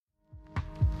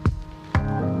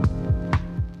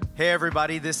Hey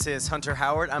everybody, this is Hunter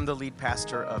Howard. I'm the lead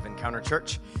pastor of Encounter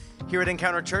Church. Here at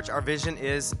Encounter Church, our vision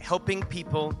is helping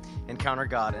people encounter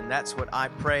God, and that's what I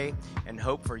pray and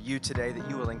hope for you today, that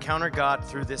you will encounter God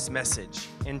through this message.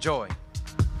 Enjoy.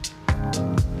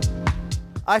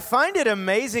 I find it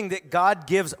amazing that God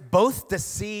gives both the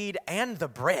seed and the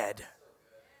bread.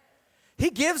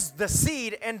 He gives the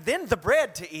seed and then the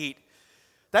bread to eat.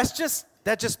 That just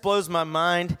blows my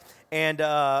mind. And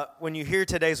when you hear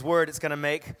today's word, it's going to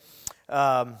make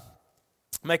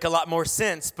a lot more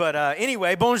sense. But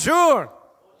anyway, bonjour.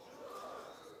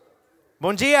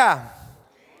 Bon dia.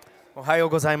 Ohayo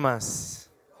gozaimasu.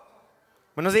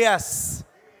 Buenos dias.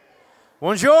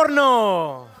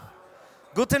 Buongiorno.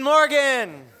 Guten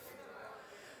Morgen.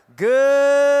 Good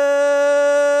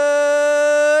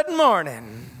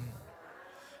morning.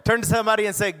 Turn to somebody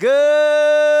and say, good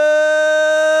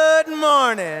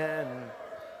morning.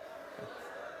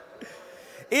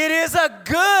 It is a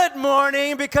good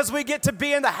morning because we get to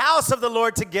be in the house of the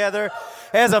Lord together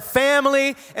as a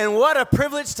family, and what a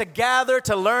privilege to gather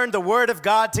to learn the Word of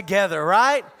God together,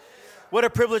 right? What a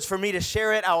privilege for me to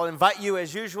share it. I will invite you,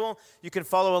 as usual, you can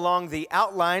follow along the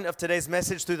outline of today's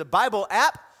message through the Bible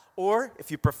app, or if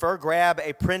you prefer, grab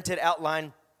a printed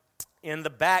outline in the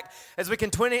back.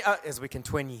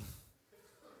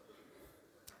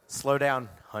 Slow down,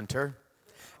 Hunter.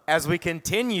 As we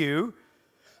continue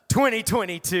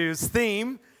 2022's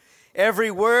theme, every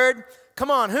word.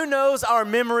 Come on, who knows our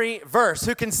memory verse?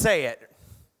 Who can say it?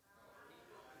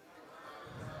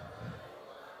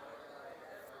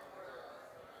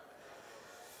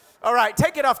 All right,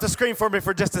 take it off the screen for me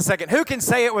for just a second. Who can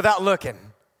say it without looking?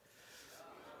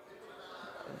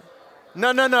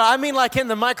 No, I mean like in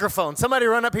the microphone. Somebody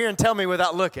run up here and tell me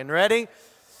without looking. Ready?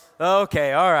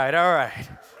 Okay, all right.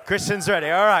 Christian's ready.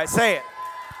 All right, say it.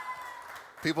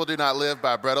 People do not live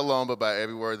by bread alone, but by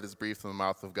every word that is breathed from the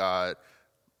mouth of God.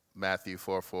 Matthew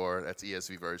 4:4. That's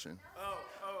ESV version. Oh,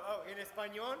 ¿en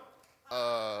español?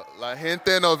 La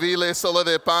gente no vive solo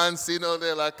de pan, sino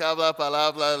de la cada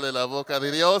palabra de la boca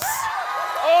de Dios.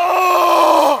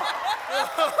 Oh!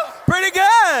 Pretty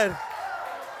good.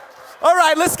 All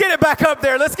right, let's get it back up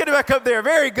there.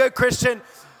 Very good, Christian.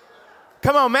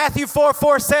 Come on, Matthew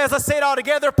 4:4 says, let's say it all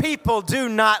together, people do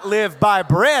not live by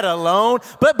bread alone,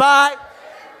 but by...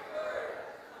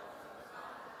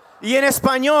 Y en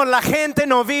español, la gente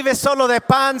no vive solo de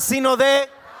pan, sino de...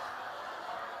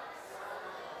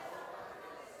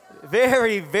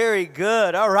 Very, very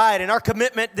good. All right, and our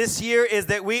commitment this year is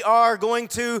that we are going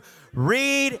to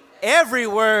read every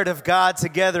word of God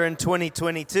together in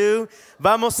 2022.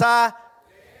 Vamos a...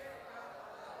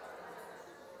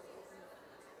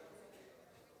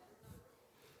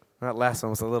 That last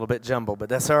one was a little bit jumbled, but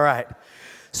that's all right.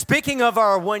 Speaking of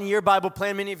our one-year Bible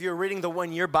plan, many of you are reading the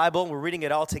one-year Bible. We're reading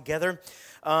it all together.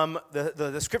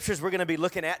 The scriptures we're going to be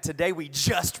looking at today, we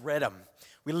just read them.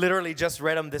 We literally just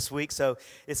read them this week, so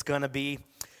it's going to be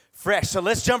fresh. So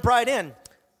let's jump right in.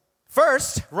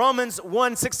 First, Romans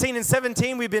 1:16 and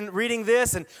 17. We've been reading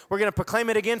this, and we're going to proclaim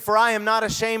it again. For I am not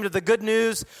ashamed of the good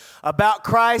news about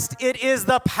Christ. It is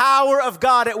the power of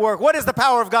God at work. What is the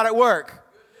power of God at work?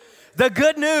 The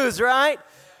good news, right?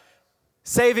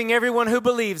 Saving everyone who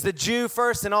believes, the Jew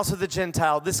first and also the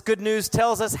Gentile. This good news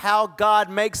tells us how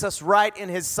God makes us right in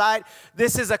His sight.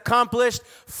 This is accomplished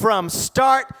from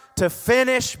start to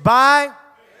finish by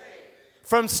faith.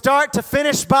 From start to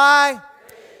finish by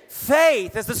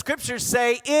faith. As the scriptures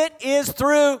say, it is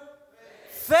through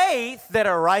faith that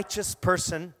a righteous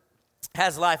person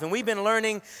has life. And we've been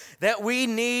learning that we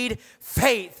need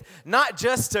faith, not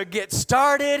just to get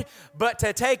started, but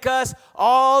to take us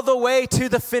all the way to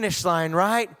the finish line,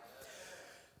 right?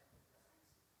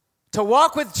 To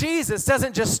walk with Jesus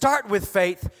doesn't just start with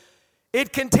faith,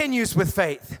 it continues with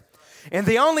faith. And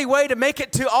the only way to make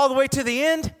it all the way to the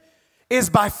end is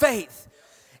by faith.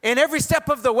 And every step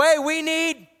of the way we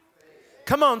need,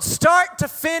 come on, start to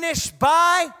finish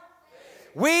by,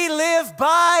 we live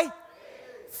by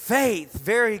faith.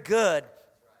 Very good.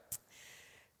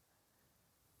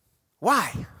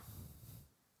 Why?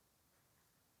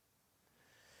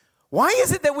 Why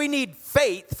is it that we need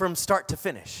faith from start to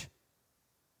finish?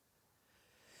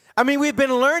 I mean, we've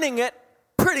been learning it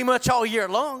pretty much all year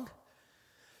long.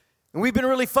 And we've been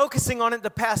really focusing on it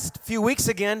the past few weeks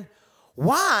again.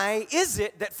 Why is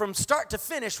it that from start to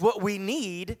finish what we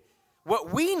need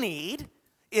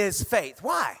is faith?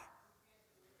 Why?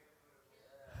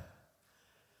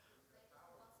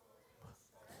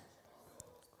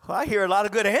 Well, I hear a lot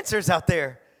of good answers out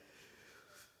there.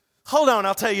 Hold on,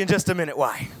 I'll tell you in just a minute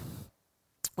why.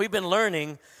 We've been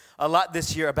learning a lot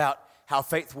this year about how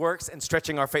faith works and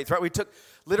stretching our faith, right? We took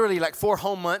literally like 4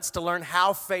 whole months to learn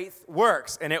how faith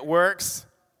works. And it works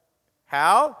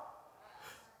how?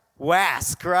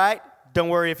 WASC, right? Don't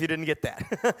worry if you didn't get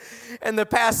that. In the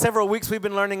past several weeks, we've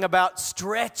been learning about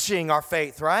stretching our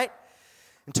faith, right?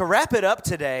 And to wrap it up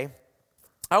today,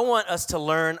 I want us to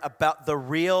learn about the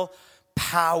real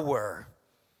power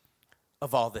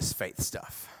of all this faith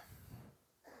stuff.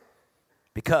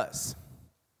 Because,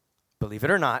 believe it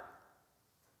or not,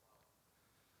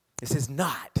 this is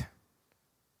not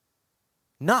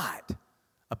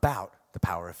about the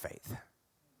power of faith.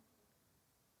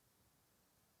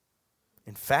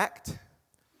 In fact,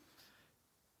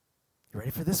 you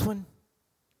ready for this one?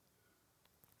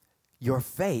 Your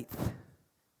faith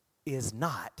is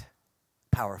not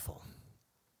powerful.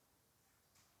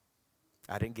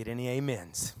 I didn't get any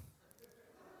amens.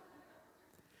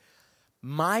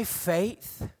 My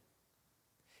faith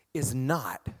is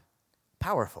not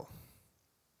powerful.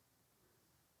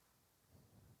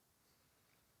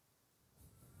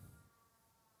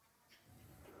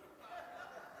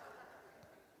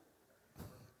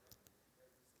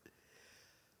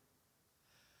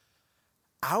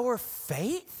 Our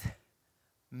faith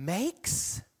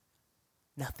makes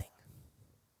nothing.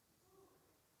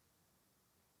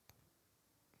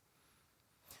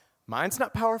 Mine's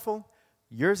not powerful.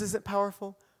 Yours isn't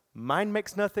powerful. Mine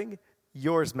makes nothing.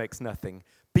 Yours makes nothing.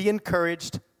 Be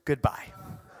encouraged. Goodbye.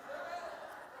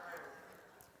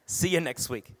 See you next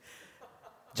week.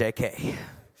 JK.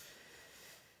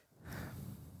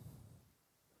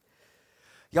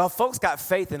 Y'all, folks got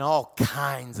faith in all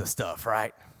kinds of stuff,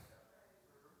 right?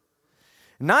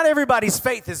 Not everybody's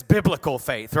faith is biblical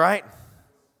faith, right?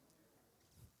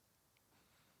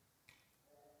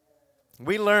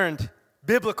 We learned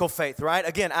biblical faith, right?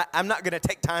 Again, I'm not going to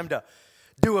take time to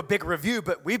do a big review,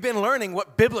 but we've been learning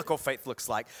what biblical faith looks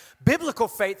like. Biblical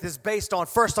faith is based on,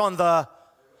 first on the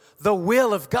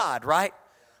will of God, right?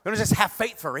 We don't just have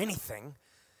faith for anything.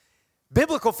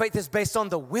 Biblical faith is based on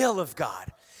the will of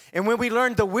God. And when we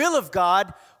learn the will of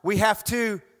God, we have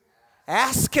to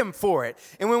ask Him for it.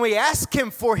 And when we ask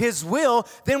Him for His will,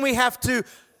 then we have to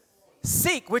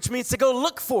seek, which means to go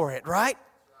look for it, right?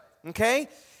 Okay?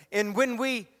 And when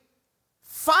we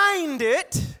find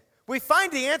it, we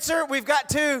find the answer, we've got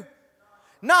to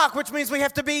knock, which means we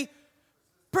have to be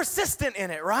persistent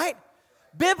in it, right?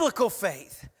 Biblical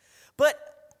faith. But,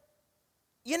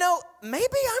 you know, maybe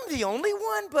I'm the only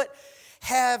one, but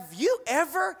have you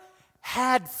ever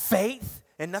had faith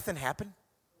and nothing happened?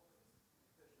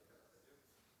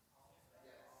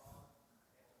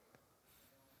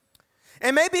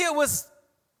 And maybe it was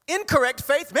incorrect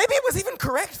faith. Maybe it was even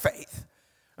correct faith.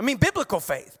 I mean, biblical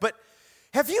faith. But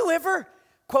have you ever,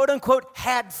 quote unquote,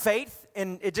 had faith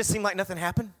and it just seemed like nothing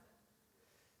happened?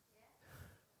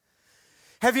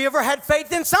 Have you ever had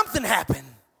faith and something happened?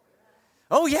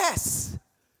 Oh, yes.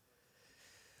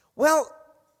 Well,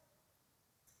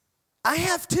 I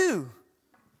have too.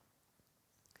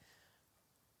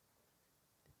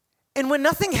 And when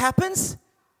nothing happens,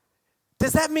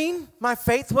 does that mean my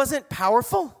faith wasn't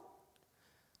powerful?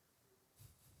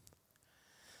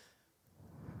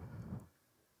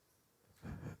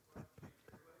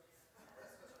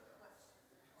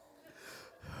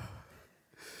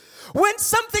 When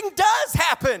something does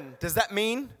happen, does that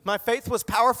mean my faith was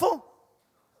powerful?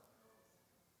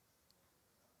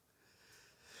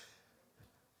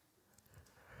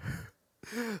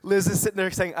 Liz is sitting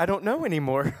there saying, I don't know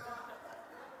anymore.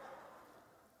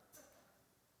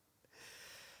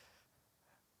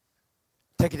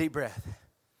 Take a deep breath.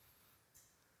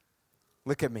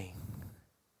 Look at me.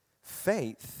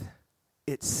 Faith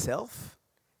itself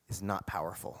is not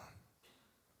powerful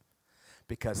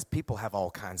because people have all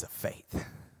kinds of faith.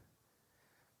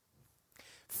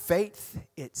 Faith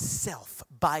itself,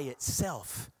 by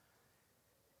itself,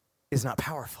 is not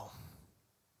powerful.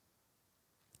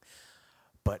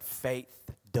 But faith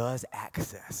does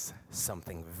access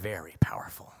something very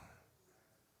powerful.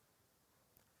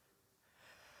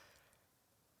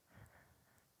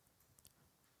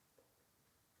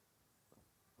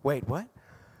 Wait, what?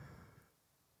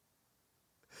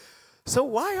 So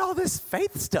why all this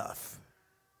faith stuff?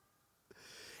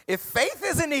 If faith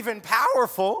isn't even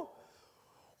powerful,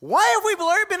 why have we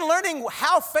been learning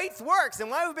how faith works?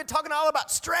 And why have we been talking all about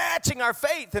stretching our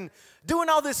faith and doing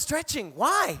all this stretching?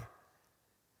 Why?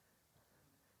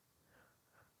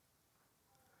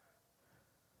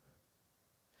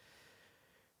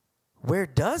 Where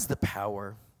does the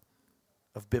power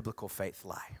of biblical faith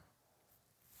lie?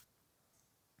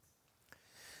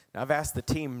 Now, I've asked the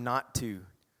team not to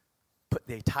put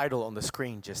the title on the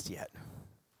screen just yet.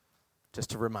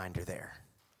 Just a reminder there.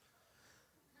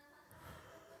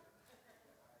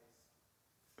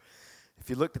 If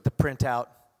you looked at the printout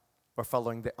or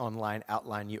following the online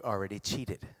outline, you already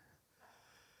cheated.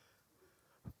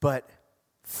 But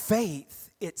faith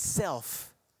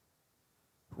itself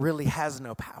really has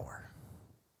no power.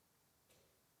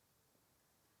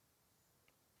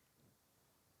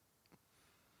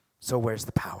 So where's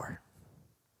the power?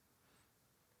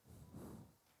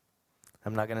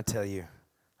 I'm not going to tell you.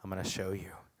 I'm going to show you.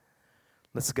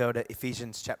 Let's go to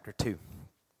Ephesians chapter 2.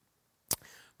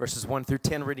 Verses 1 through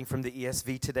 10, reading from the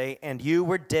ESV today. And you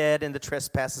were dead in the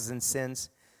trespasses and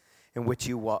sins in which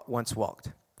you once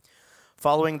walked,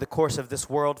 following the course of this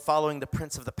world, following the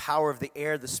prince of the power of the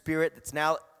air, the spirit that's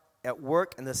now at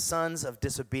work in the sons of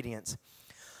disobedience,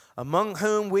 among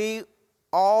whom we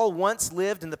all once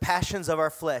lived in the passions of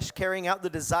our flesh, carrying out the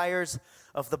desires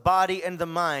of the body and the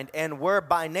mind, and were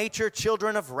by nature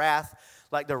children of wrath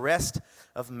like the rest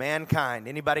of mankind.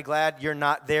 Anybody glad you're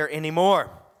not there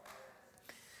anymore?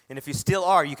 And if you still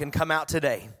are, you can come out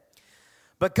today.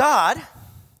 But God,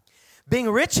 being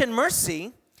rich in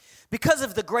mercy, because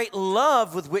of the great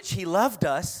love with which he loved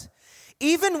us,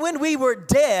 even when we were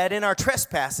dead in our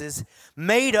trespasses,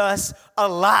 made us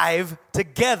alive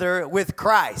together with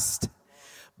Christ.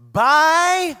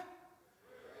 By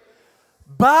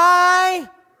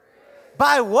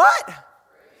what?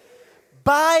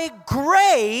 By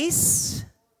grace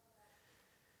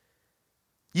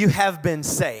you have been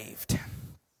saved.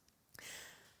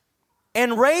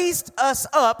 And raised us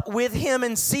up with him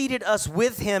and seated us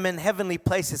with him in heavenly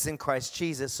places in Christ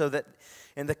Jesus, so that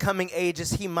in the coming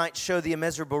ages he might show the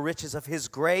immeasurable riches of his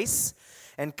grace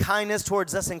and kindness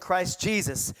towards us in Christ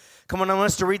Jesus. Come on, I want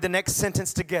us to read the next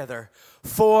sentence together.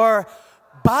 For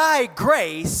by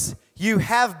grace you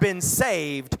have been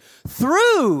saved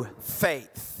through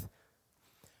faith.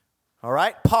 All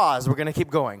right, pause. We're going to keep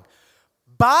going.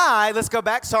 Let's go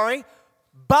back, sorry.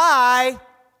 By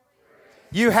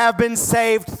you have been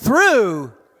saved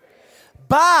through.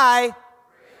 By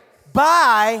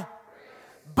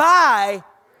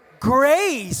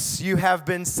grace you have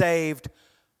been saved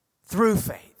through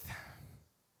faith.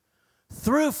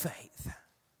 Through faith.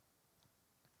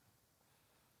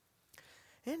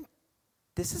 And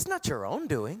this is not your own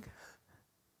doing.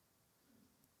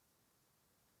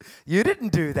 You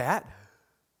didn't do that.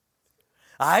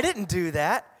 I didn't do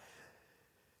that.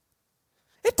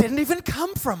 It didn't even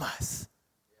come from us.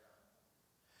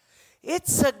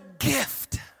 It's a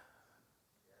gift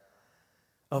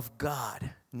of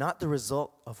God, not the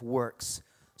result of works,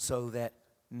 so that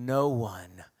no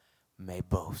one may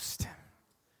boast.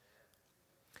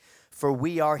 For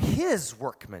we are his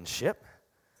workmanship,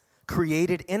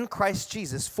 created in Christ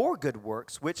Jesus for good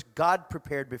works, which God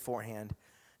prepared beforehand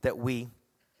that we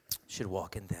should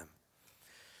walk in them.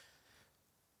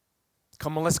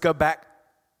 Come on, let's go back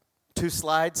 2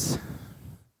 slides.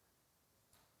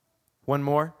 One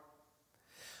more.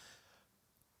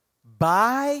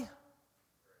 By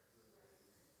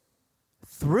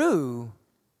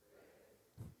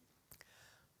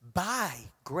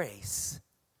grace,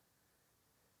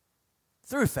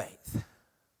 through faith.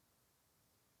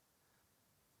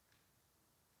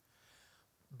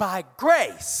 By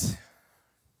grace,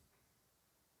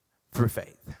 through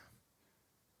faith.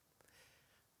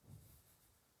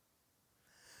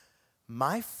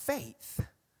 My faith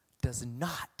does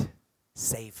not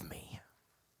save me.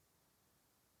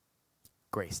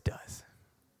 Grace does.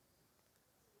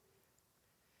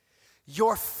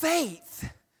 Your faith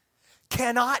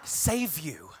cannot save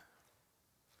you.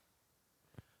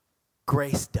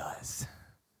 Grace does.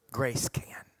 Grace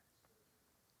can.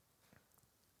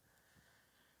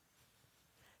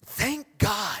 Thank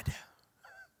God.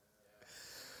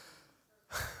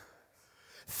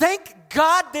 Thank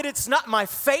God that it's not my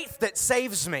faith that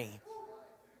saves me.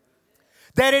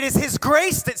 That it is his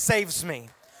grace that saves me.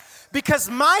 Because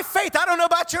my faith, I don't know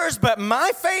about yours, but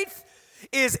my faith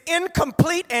is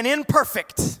incomplete and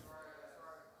imperfect.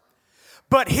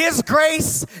 But his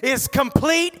grace is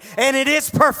complete and it is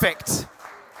perfect.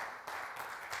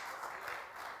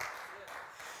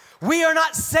 We are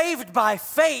not saved by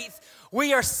faith.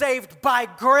 We are saved by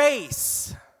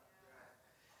grace.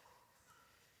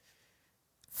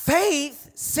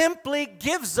 Faith simply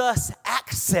gives us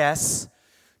access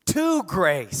to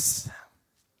grace.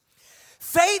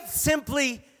 Faith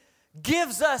simply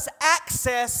gives us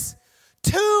access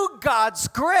to God's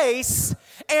grace,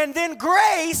 and then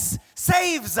grace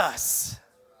saves us.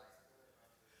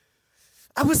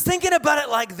 I was thinking about it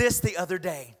like this the other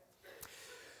day.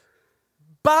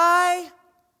 Buy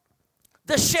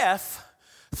the chef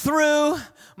through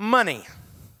money.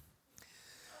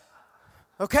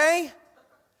 Okay?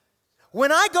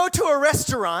 When I go to a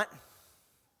restaurant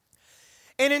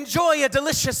and enjoy a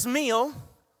delicious meal,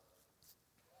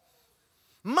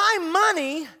 my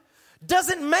money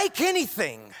doesn't make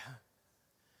anything.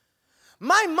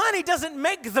 My money doesn't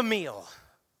make the meal.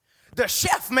 The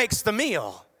chef makes the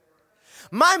meal.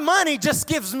 My money just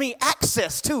gives me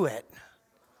access to it.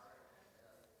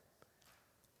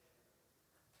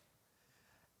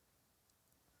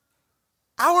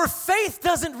 Our faith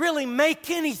doesn't really make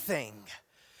anything.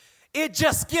 It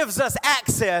just gives us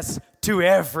access to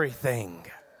everything.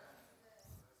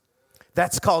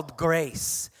 That's called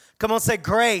grace. Come on, say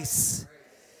grace.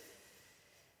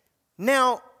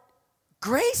 Now,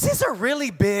 grace is a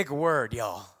really big word,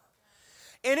 y'all.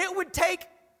 And it would take,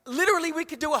 literally, we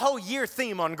could do a whole year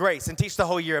theme on grace and teach the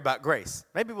whole year about grace.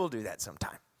 Maybe we'll do that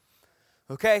sometime.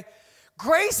 Okay?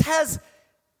 Grace has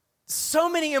so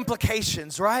many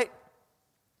implications, right?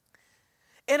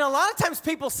 And a lot of times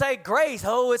people say grace,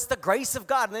 oh, it's the grace of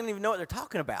God, and they don't even know what they're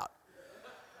talking about.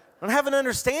 I don't have an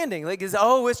understanding. Like,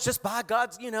 it's just by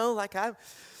God's, like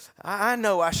I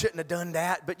know I shouldn't have done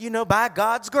that, but by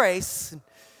God's grace.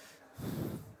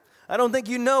 I don't think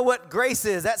you know what grace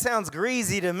is. That sounds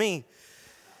greasy to me.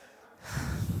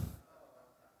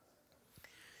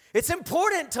 It's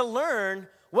important to learn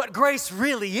what grace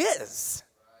really is,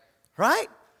 right?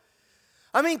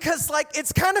 I mean, because,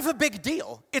 it's kind of a big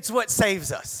deal. It's what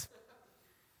saves us.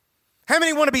 How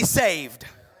many want to be saved?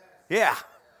 Yeah.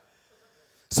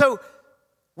 So,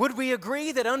 would we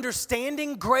agree that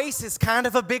understanding grace is kind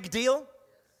of a big deal?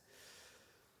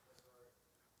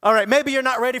 All right, maybe you're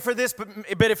not ready for this,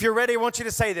 but if you're ready, I want you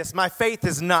to say this. My faith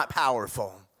is not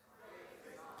powerful.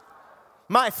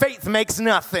 My faith makes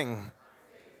nothing.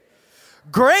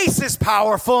 Grace is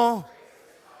powerful.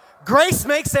 Grace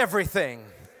makes everything.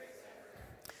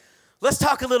 Let's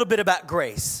talk a little bit about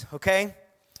grace, okay?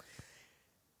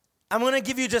 I'm going to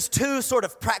give you just two sort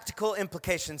of practical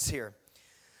implications here.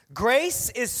 Grace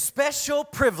is special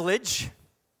privilege,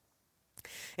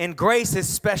 and grace is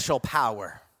special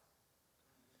power.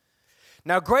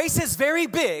 Now, grace is very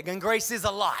big, and grace is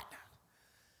a lot.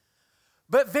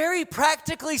 But very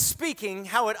practically speaking,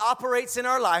 how it operates in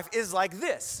our life is like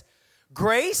this.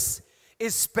 Grace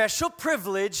is special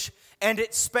privilege, and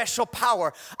it's special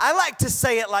power. I like to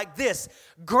say it like this.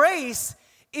 Grace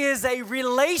is a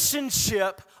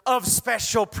relationship of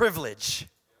special privilege.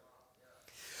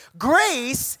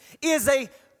 Grace is a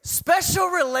special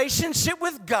relationship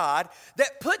with God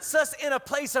that puts us in a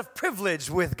place of privilege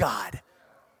with God.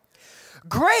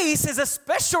 Grace is a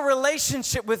special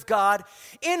relationship with God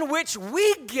in which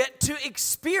we get to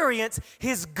experience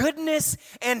His goodness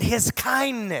and His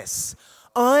kindness,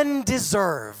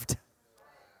 undeserved.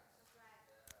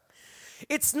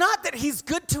 It's not that He's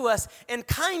good to us and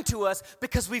kind to us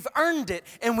because we've earned it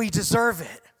and we deserve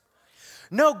it.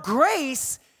 No,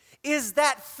 grace is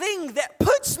that thing that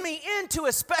puts me into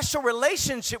a special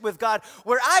relationship with God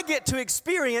where I get to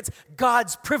experience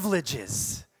God's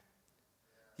privileges.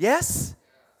 Yes?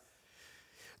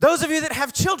 Those of you that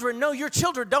have children know your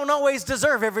children don't always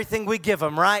deserve everything we give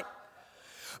them, right?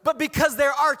 But because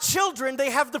they're our children,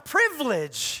 they have the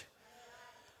privilege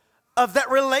of that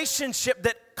relationship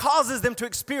that causes them to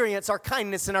experience our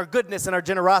kindness and our goodness and our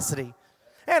generosity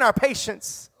and our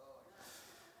patience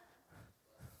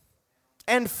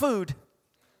and food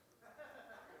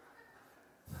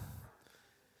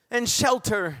and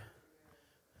shelter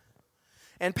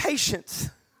and patience,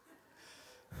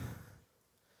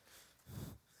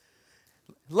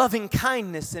 loving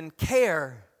kindness and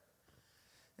care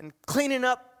and cleaning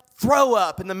up throw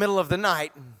up in the middle of the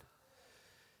night and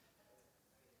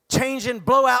changing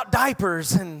blowout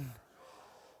diapers and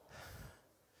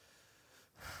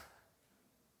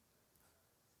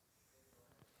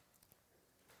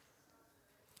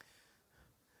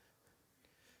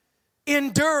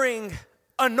enduring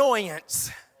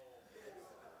annoyance.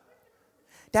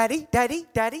 Daddy, daddy,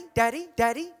 daddy, daddy,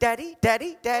 daddy, daddy,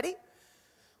 daddy, daddy.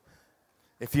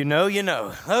 If you know, you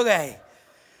know. Okay.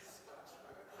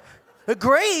 The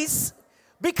grace,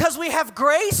 because we have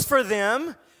grace for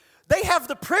them, they have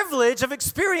the privilege of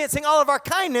experiencing all of our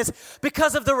kindness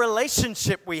because of the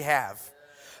relationship we have.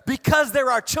 Because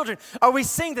they're our children. Are we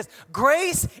seeing this?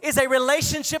 Grace is a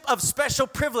relationship of special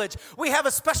privilege. We have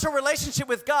a special relationship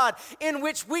with God in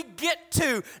which we get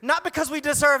to, not because we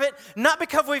deserve it, not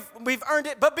because we've earned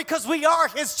it, but because we are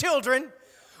His children,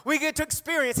 we get to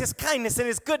experience His kindness and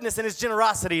His goodness and His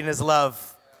generosity and His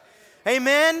love.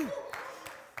 Amen?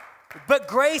 But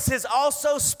grace is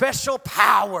also special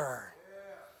power.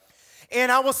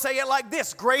 And I will say it like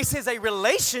this. Grace is a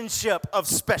relationship of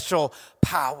special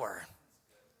power.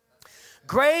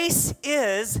 Grace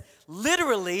is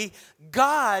literally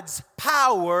God's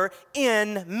power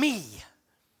in me.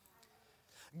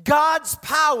 God's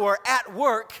power at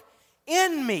work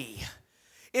in me.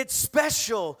 It's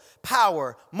special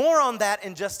power. More on that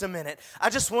in just a minute. I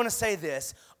just want to say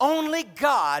this. Only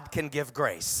God can give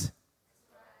grace.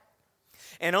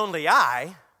 And only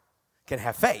I can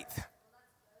have faith.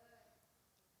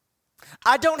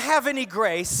 I don't have any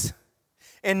grace,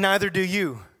 and neither do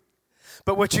you.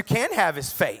 But what you can have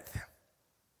is faith.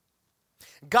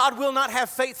 God will not have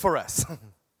faith for us.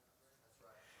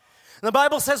 The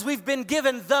Bible says we've been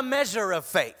given the measure of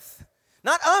faith.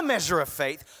 Not a measure of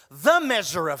faith, the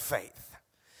measure of faith.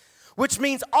 Which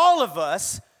means all of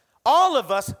us,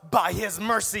 by His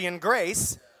mercy and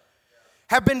grace,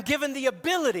 have been given the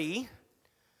ability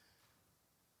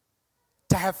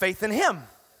to have faith in Him.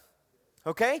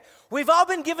 Okay? We've all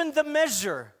been given the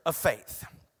measure of faith.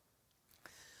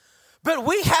 But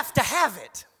we have to have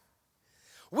it.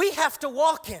 We have to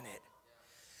walk in it.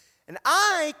 And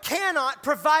I cannot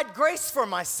provide grace for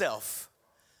myself.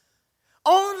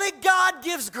 Only God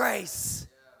gives grace.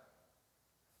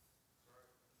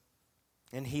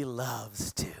 And He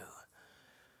loves to.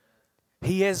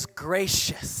 He is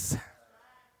gracious.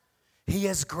 He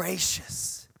is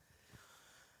gracious.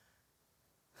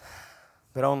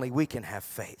 But only we can have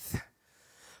faith.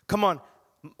 Come on.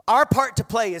 Our part to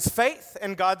play is faith,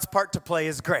 and God's part to play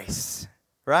is grace.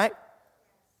 Right?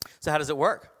 So how does it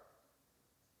work?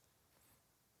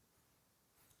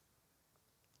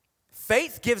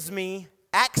 Faith gives me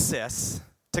access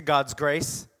to God's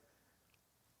grace,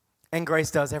 and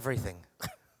grace does everything.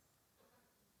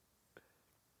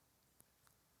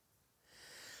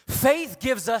 Faith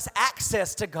gives us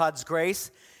access to God's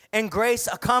grace, and grace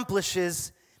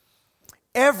accomplishes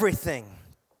everything.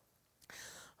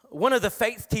 One of the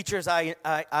faith teachers I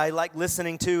like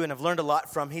listening to and have learned a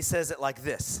lot from, he says it like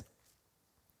this.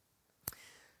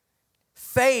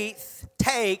 Faith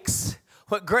takes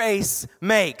what grace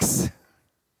makes.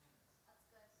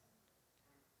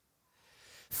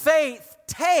 Faith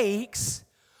takes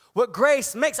what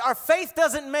grace makes. Our faith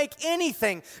doesn't make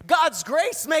anything. God's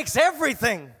grace makes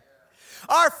everything.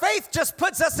 Our faith just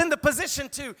puts us in the position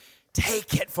to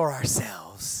take it for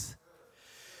ourselves.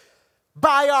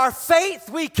 By our faith,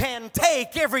 we can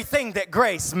take everything that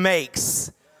grace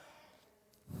makes.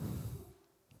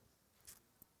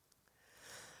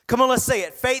 Come on, let's say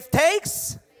it. Faith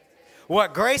takes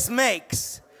what grace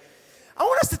makes. I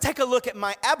want us to take a look at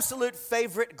my absolute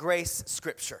favorite grace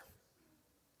scripture.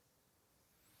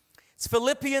 It's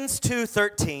Philippians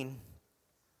 2:13.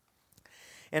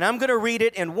 And I'm going to read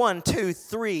it in 1, 2,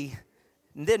 3,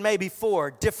 and then maybe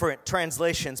 4 different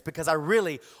translations because I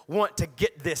really want to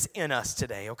get this in us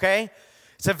today, okay?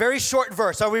 It's a very short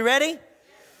verse. Are we ready?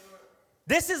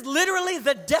 This is literally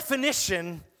the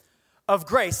definition of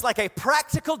grace, like a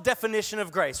practical definition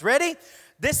of grace. Ready?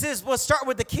 We'll start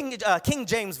with the King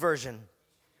James Version.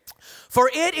 For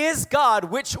it is God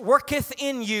which worketh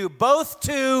in you both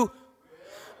to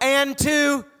and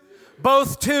to,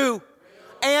 both to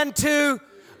and to,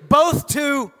 both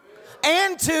to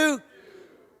and to,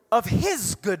 of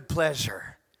His good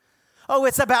pleasure. Oh,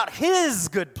 it's about His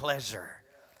good pleasure.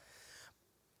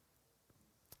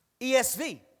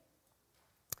 ESV.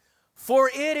 For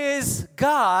it is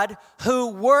God who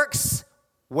works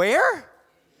where?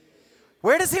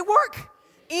 Where does He work?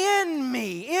 In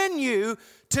me, in you,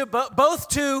 to both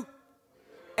to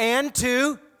and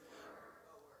to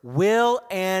will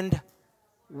and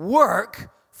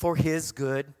work for His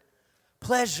good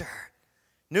pleasure.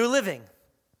 New Living.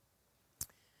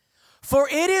 For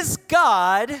it is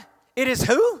God, it is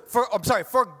who?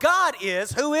 For God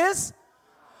is, who is?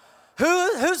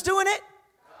 Who's doing it?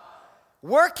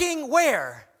 Working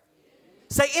where?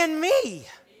 Say, in me.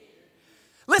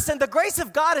 Listen, the grace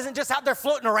of God isn't just out there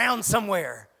floating around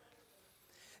somewhere.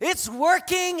 It's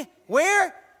working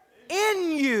where?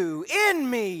 In you, in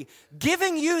me,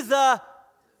 giving you the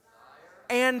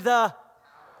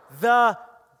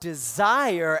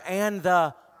desire and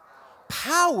the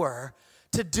power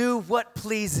to do what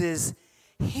pleases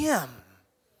Him.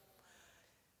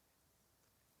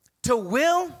 To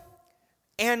will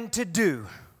and to do.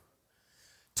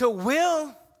 To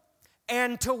will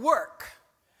and to work.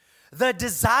 The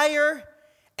desire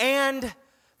and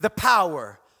the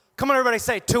power. Come on, everybody,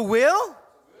 say, to will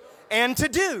and to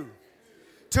do.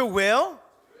 To will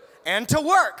and to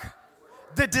work.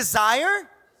 The desire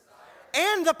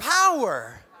and the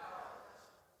power.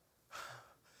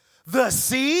 The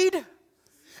seed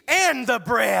and the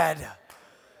bread.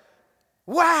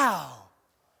 Wow.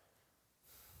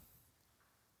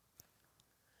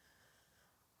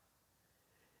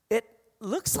 It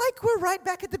looks like we're right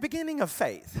back at the beginning of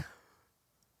faith.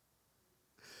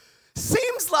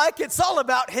 Seems like it's all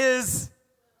about His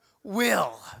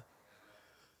will.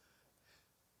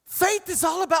 Faith is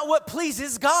all about what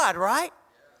pleases God, right?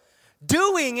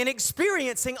 Doing and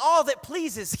experiencing all that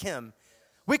pleases Him.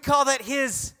 We call that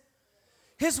His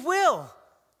will.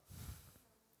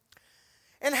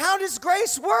 And how does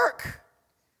grace work?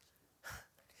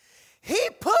 He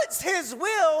puts His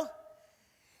will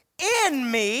in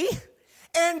me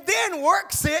and then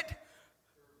works it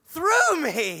through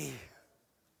me.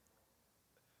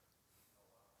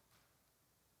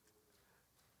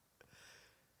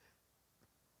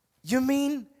 You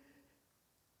mean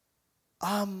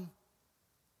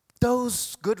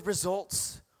those good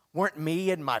results weren't me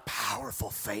and my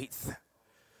powerful faith?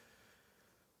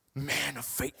 Man of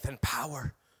faith and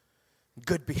power,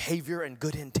 good behavior and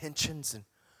good intentions, and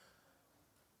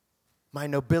my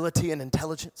nobility and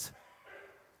intelligence,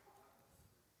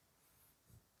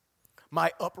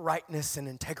 my uprightness and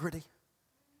integrity.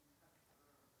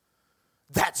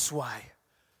 That's why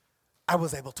I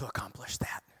was able to accomplish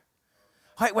that.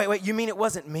 Wait, you mean it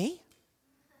wasn't me?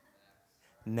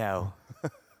 No.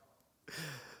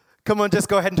 Come on, just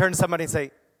go ahead and turn to somebody and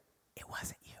say, it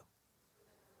wasn't you.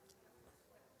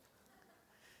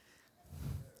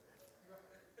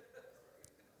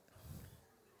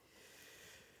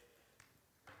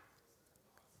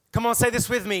 Come on, say this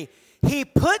with me. He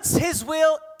puts His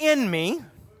will in me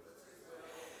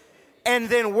and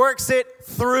then works it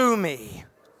through me.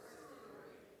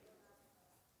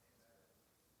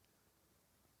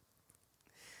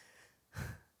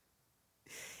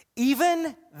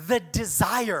 Even the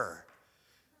desire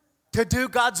to do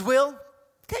God's will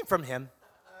came from Him.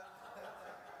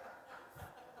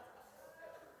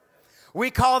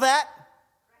 We call that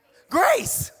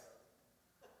grace.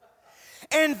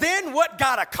 And then what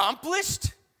got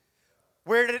accomplished,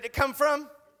 where did it come from?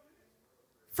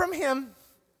 From Him.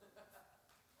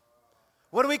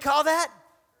 What do we call that?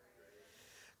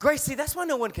 Grace. See, that's why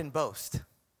no one can boast.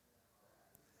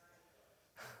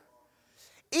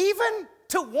 Even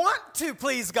to want to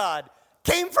please God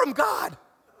came from God.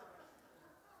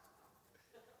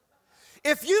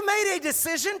 If you made a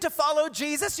decision to follow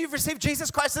Jesus, you've received Jesus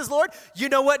Christ as Lord, you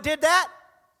know what did that?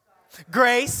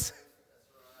 Grace.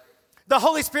 The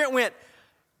Holy Spirit went,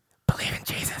 believe in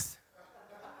Jesus.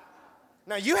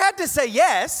 Now you had to say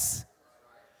yes.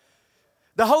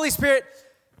 The Holy Spirit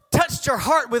touched your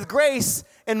heart with grace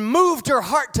and moved your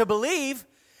heart to believe.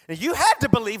 You had to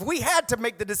believe. We had to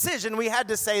make the decision. We had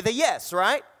to say the yes,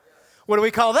 right? What do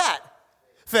we call that?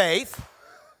 Faith.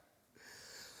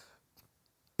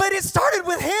 But it started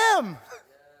with Him.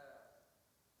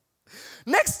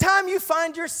 Next time you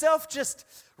find yourself just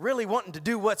really wanting to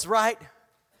do what's right,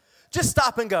 just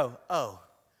stop and go, oh,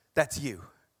 that's you.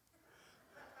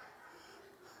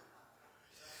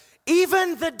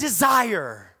 Even the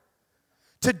desire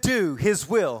to do His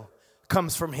will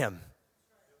comes from Him.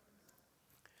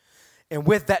 And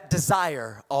with that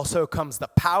desire also comes the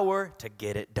power to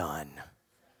get it done.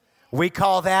 We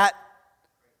call that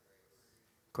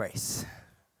grace.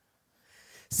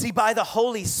 See, by the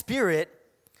Holy Spirit,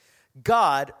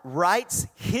 God writes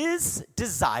His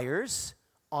desires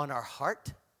on our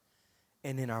heart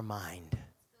and in our mind.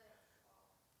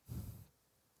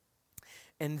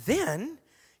 And then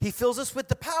He fills us with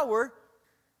the power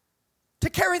to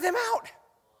carry them out,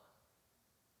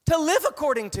 to live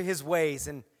according to His ways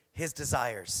and His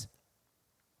desires.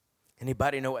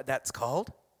 Anybody know what that's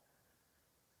called?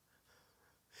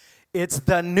 It's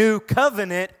the new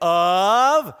covenant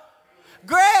of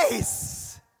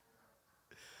grace.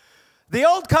 The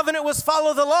old covenant was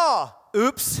follow the law.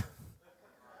 Oops.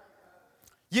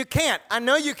 You can't. I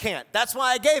know you can't. That's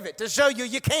why I gave it, to show you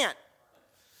you can't.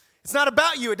 It's not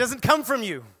about you. It doesn't come from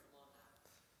you.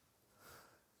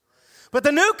 But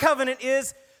the new covenant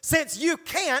is, since you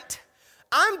can't,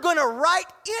 I'm going to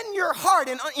write in your heart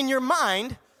and in your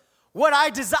mind what I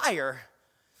desire.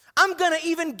 I'm going to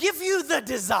even give you the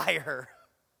desire.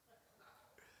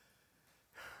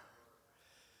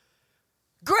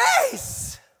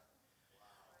 Grace.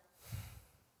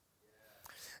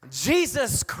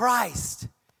 Jesus Christ,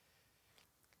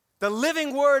 the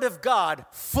living Word of God,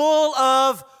 full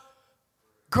of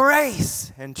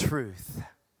grace and truth.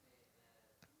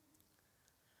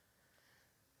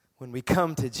 When we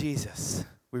come to Jesus,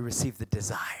 we receive the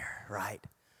desire, right?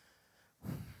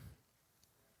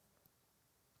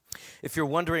 If you're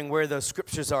wondering where those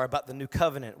scriptures are about the new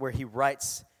covenant, where He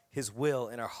writes His will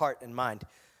in our heart and mind,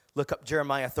 look up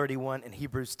Jeremiah 31 and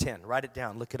Hebrews 10. Write it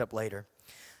down. Look it up later.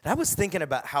 And I was thinking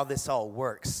about how this all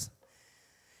works.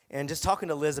 And just talking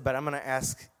to Liz about it, I'm going to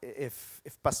ask if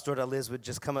Pastora Liz would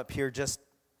just come up here just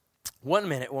 1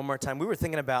 minute, one more time. We were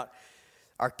thinking about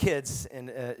our kids,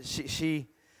 and she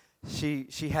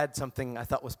she had something I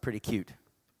thought was pretty cute.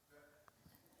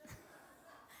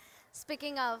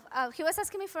 Speaking of, he was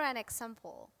asking me for an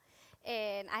example.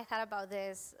 And I thought about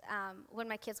this when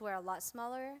my kids were a lot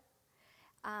smaller.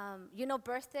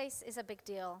 Birthdays is a big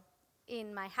deal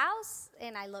in my house,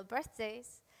 and I love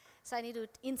birthdays. So I need to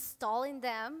install in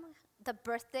them the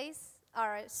birthdays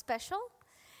are special.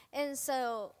 And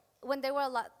so when they were a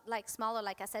lot smaller,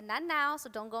 like I said, not now, so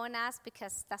don't go and ask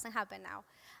because it doesn't happen now.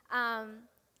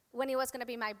 When it was going to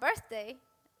be my birthday,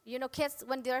 kids,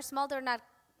 when they're small, they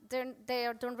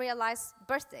don't realize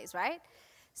birthdays, right?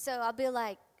 So I'll be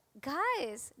like,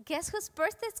 guys, guess whose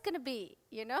birthday it's going to be?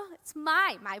 It's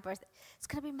my birthday. It's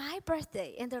going to be my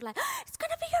birthday. And they're like, it's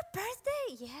going to be your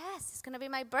birthday? Yes, it's going to be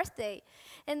my birthday.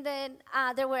 And then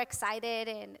they were excited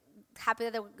and happy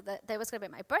that it was going to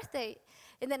be my birthday.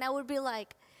 And then I would be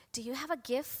like, do you have a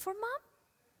gift for mom?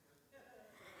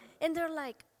 And they're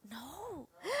like, no.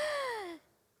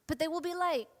 But they will be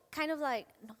like, kind of like,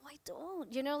 no, I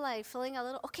don't. Feeling a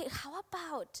little, okay, how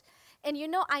about? And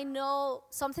I know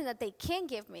something that they can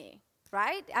give me,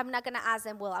 right? I'm not going to ask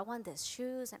them, well, I want these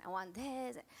shoes and I want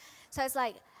this. So it's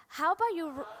like, how about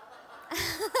you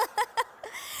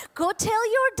go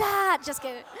tell your dad. Just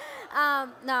kidding.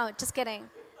 No, just kidding.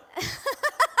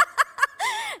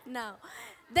 No.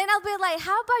 Then I'll be like,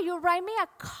 how about you write me a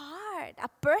card, a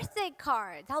birthday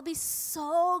card? That'll be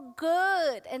so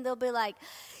good. And they'll be like,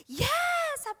 yes,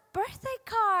 a birthday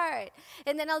card.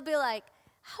 And then I'll be like,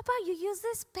 how about you use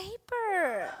this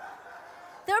paper?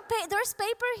 There's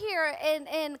paper here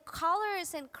and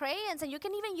colors and crayons, and you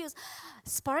can even use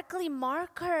sparkly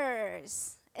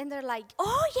markers. And they're like,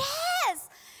 oh, yes.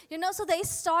 So they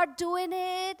start doing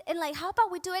it. And like, how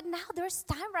about we do it now? There's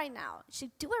time right now. You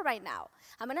should do it right now.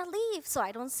 I'm going to leave so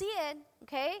I don't see it,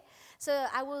 okay? So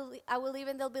I will leave,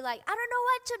 and they'll be like, I don't know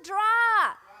what to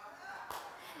draw.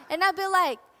 And I'll be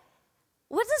like,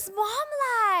 what does mom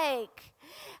like?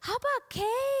 How about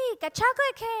cake, a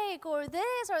chocolate cake, or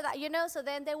this or that, So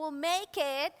then they will make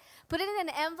it, put it in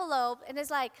an envelope, and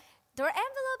it's like, there are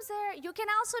envelopes there. You can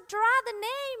also draw the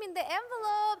name in the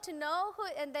envelope to know who,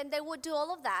 and then they would do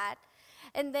all of that.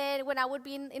 And then when I would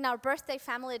be in our birthday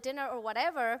family dinner or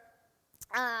whatever,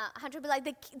 Hunter would be like,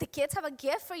 the kids have a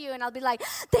gift for you. And I'll be like,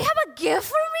 they have a gift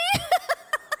for me?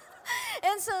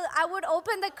 And so I would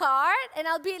open the card, and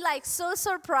I'll be like so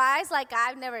surprised, like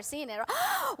I've never seen it.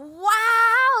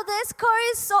 Wow, this card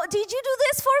is did you do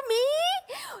this for me?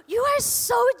 You are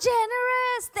so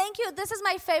generous. Thank you. This is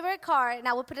my favorite card. And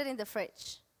I would put it in the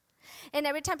fridge. And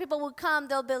every time people would come,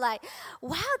 they'll be like,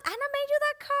 wow, Anna made you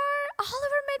that card?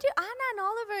 Oliver made you? Anna and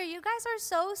Oliver, you guys are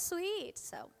so sweet.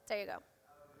 So there you go.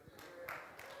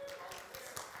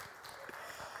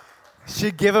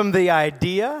 She'd give them the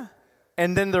idea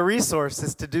and then the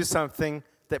resources to do something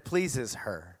that pleases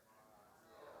her.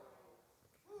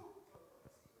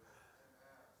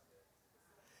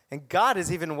 And God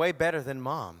is even way better than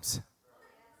moms.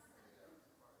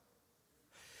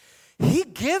 He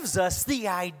gives us the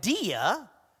idea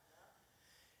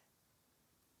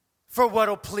for what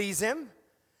will please him,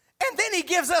 and then he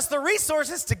gives us the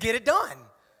resources to get it done.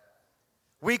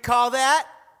 We call that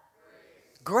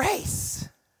grace.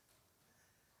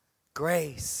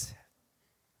 Grace.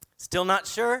 Still not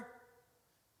sure?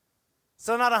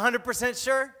 Still not 100%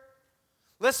 sure?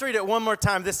 Let's read it one more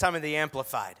time, this time in the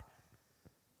Amplified.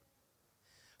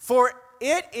 For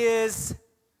it is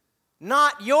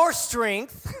not your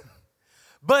strength,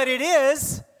 but it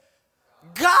is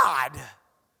God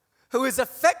who is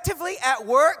effectively at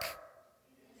work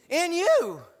in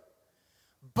you,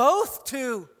 both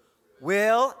to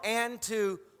will and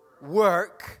to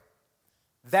work.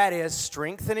 That is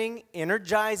strengthening,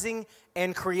 energizing,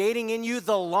 and creating in you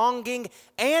the longing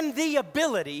and the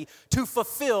ability to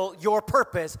fulfill your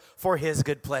purpose for his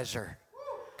good pleasure.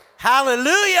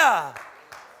 Hallelujah!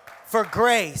 For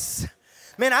grace.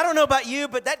 Man, I don't know about you,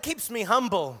 but that keeps me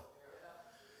humble.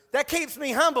 That keeps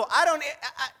me humble.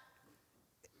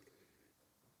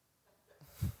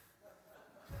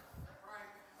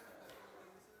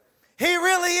 He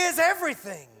really is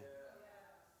everything.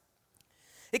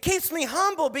 It keeps me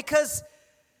humble because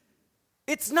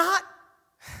it's not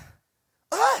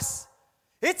us.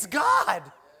 It's God.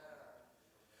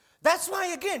 That's why,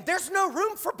 again, there's no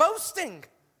room for boasting.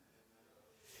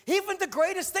 Even the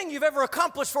greatest thing you've ever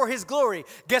accomplished for his glory,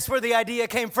 guess where the idea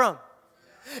came from?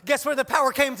 Guess where the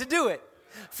power came to do it?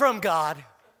 From God.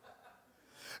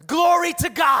 Glory to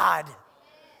God.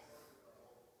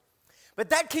 But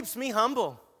that keeps me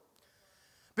humble.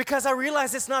 Because I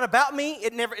realize it's not about me.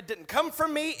 It didn't come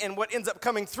from me, and what ends up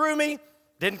coming through me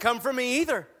didn't come from me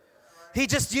either. He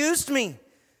just used me.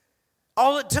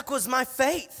 All it took was my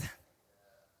faith.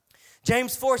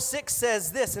 James 4:6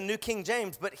 says this in New King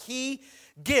James, but he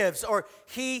gives, or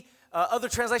he, other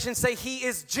translations say he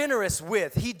is generous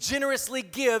with. He generously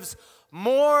gives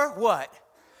more what?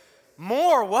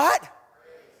 More what?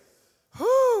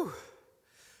 Whew.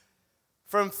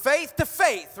 From faith to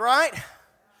faith, right?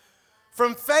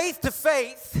 From faith to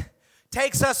faith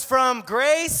takes us from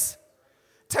grace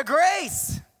to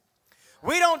grace.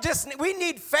 We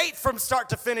need faith from start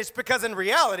to finish, because in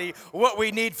reality, what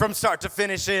we need from start to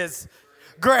finish is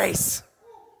grace.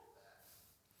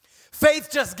 Faith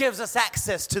just gives us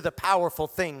access to the powerful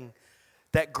thing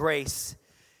that grace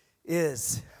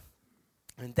is.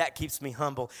 And that keeps me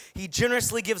humble. He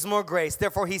generously gives more grace.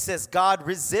 Therefore, he says, God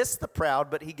resists the proud,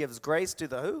 but he gives grace to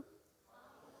the who?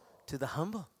 To the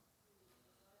humble.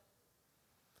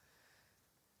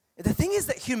 The thing is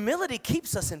that humility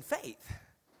keeps us in faith.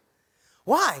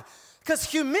 Why? Because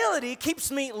humility keeps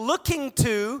me looking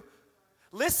to,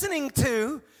 listening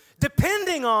to,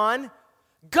 depending on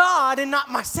God and not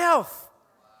myself.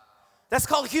 That's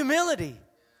called humility.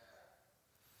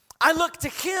 I look to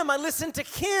Him. I listen to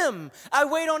Him. I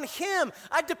wait on Him.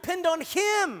 I depend on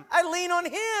Him. I lean on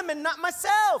Him and not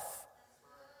myself.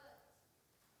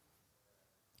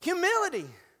 Humility.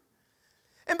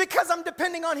 And because I'm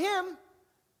depending on Him,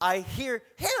 I hear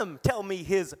Him tell me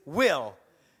His will.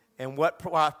 And what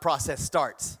process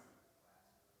starts?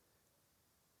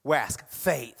 WASC,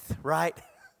 faith, right?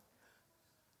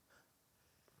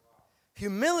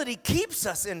 Humility keeps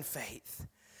us in faith.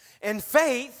 And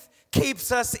faith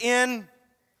keeps us in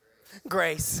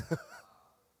grace.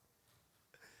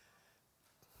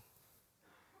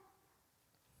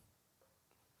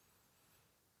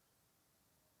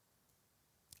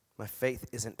 My faith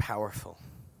isn't powerful.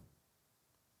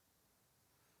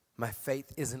 My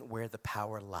faith isn't where the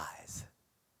power lies.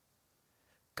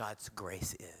 God's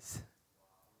grace is.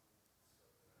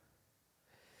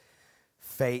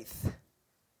 Faith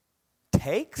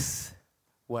takes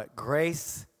what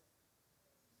grace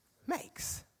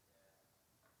makes.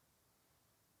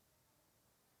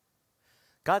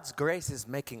 God's grace is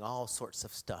making all sorts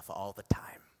of stuff all the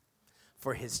time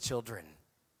for His children.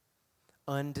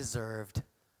 Undeserved,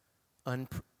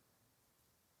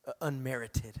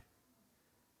 unmerited.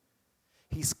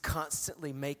 He's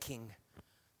constantly making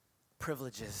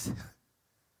privileges,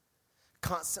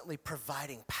 constantly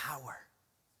providing power.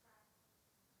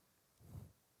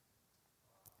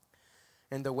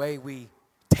 And the way we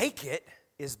take it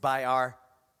is by our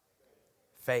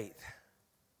faith.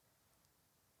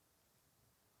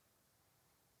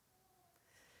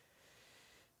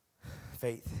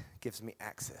 Faith gives me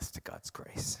access to God's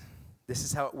grace. This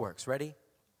is how it works. Ready?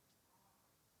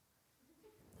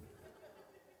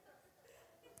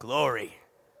 Glory.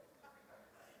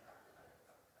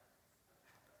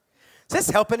 Is this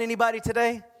helping anybody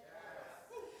today?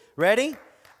 Ready?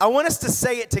 I want us to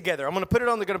say it together. They're going to put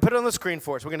it on the screen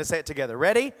for us. We're going to say it together.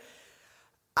 Ready?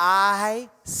 I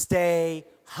stay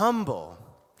humble.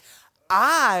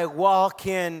 I walk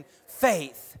in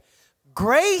faith.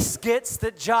 Grace gets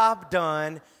the job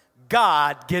done.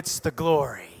 God gets the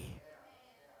glory.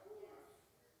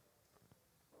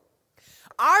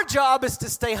 Our job is to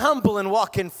stay humble and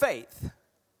walk in faith.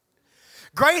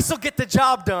 Grace will get the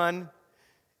job done,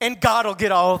 and God will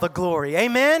get all the glory.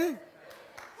 Amen?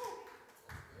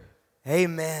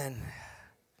 Amen.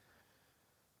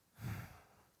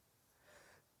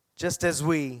 Just as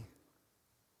we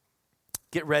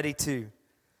get ready to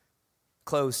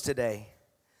close today,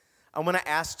 I want to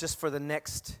ask just for the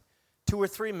next 2 or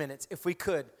 3 minutes, if we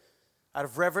could, out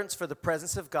of reverence for the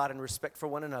presence of God and respect for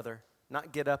one another,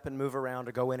 not get up and move around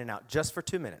or go in and out, just for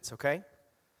 2 minutes, okay?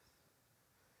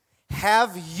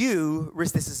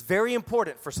 This is very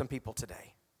important for some people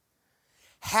today.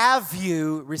 Have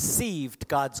you received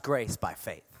God's grace by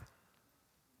faith?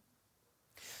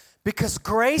 Because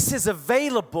grace is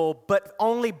available, but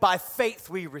only by faith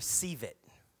we receive it.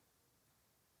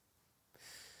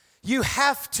 You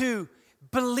have to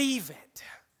believe it.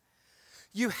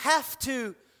 You have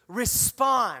to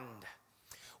respond.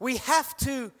 We have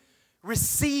to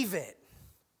receive it.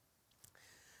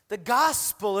 The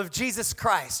gospel of Jesus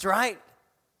Christ, right?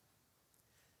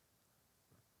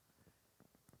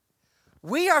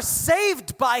 We are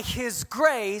saved by His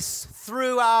grace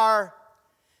through our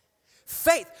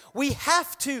faith. We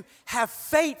have to have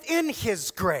faith in His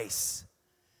grace.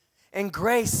 And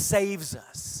grace saves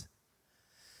us.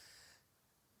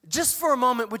 Just for a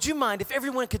moment, would you mind if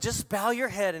everyone could just bow your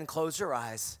head and close your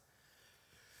eyes?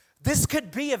 This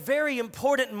could be a very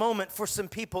important moment for some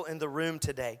people in the room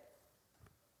today.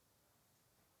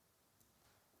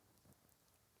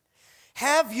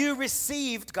 Have you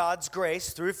received God's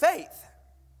grace through faith?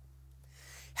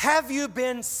 Have you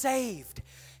been saved?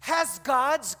 Has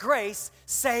God's grace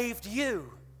saved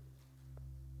you?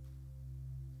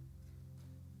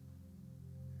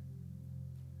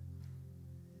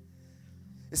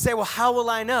 You say, well, how will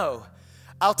I know?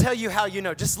 I'll tell you how you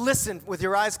know. Just listen with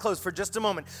your eyes closed for just a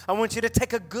moment. I want you to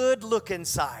take a good look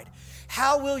inside.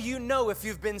 How will you know if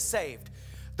you've been saved?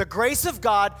 The grace of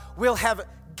God will have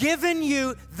given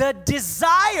you the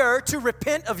desire to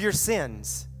repent of your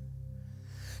sins,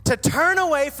 to turn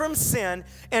away from sin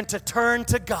and to turn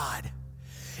to God.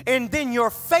 And then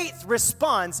your faith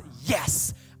responds,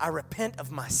 yes, I repent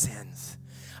of my sins.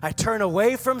 I turn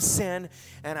away from sin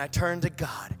and I turn to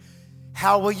God.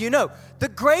 How will you know? The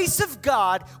grace of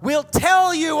God will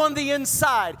tell you on the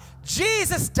inside,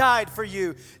 Jesus died for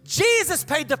you. Jesus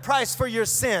paid the price for your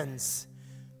sins.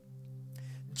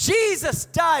 Jesus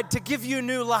died to give you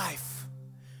new life.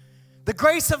 The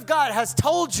grace of God has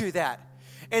told you that.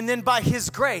 And then by His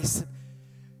grace,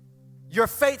 your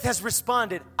faith has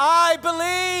responded, I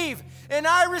believe and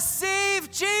I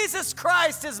receive Jesus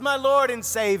Christ as my Lord and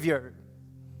Savior.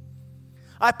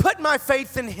 I put my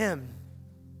faith in Him.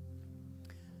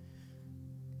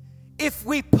 If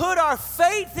we put our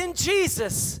faith in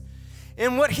Jesus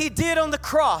and what He did on the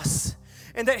cross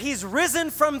and that He's risen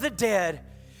from the dead,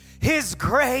 His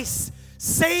grace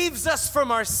saves us from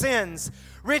our sins,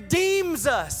 redeems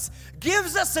us,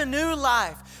 gives us a new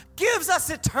life, gives us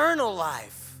eternal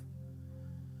life.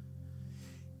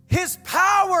 His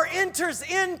power enters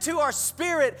into our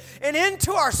spirit and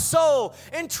into our soul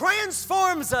and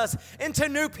transforms us into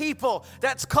new people.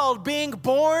 That's called being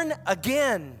born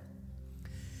again.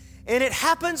 And it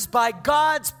happens by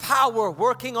God's power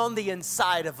working on the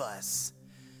inside of us.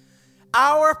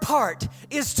 Our part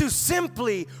is to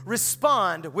simply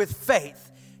respond with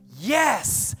faith.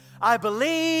 Yes, I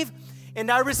believe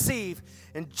and I receive.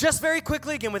 And just very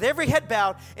quickly, again, with every head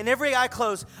bowed and every eye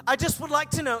closed, I just would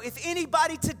like to know if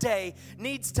anybody today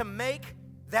needs to make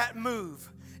that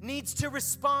move, needs to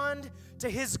respond to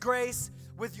His grace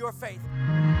with your faith.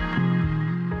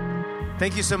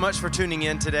 Thank you so much for tuning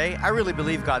in today. I really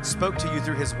believe God spoke to you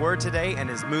through His Word today and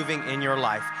is moving in your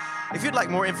life. If you'd like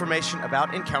more information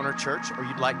about Encounter Church or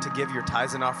you'd like to give your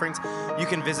tithes and offerings, you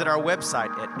can visit our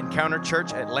website at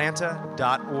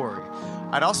encounterchurchatlanta.org.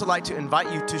 I'd also like to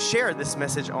invite you to share this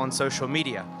message on social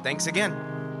media. Thanks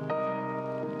again.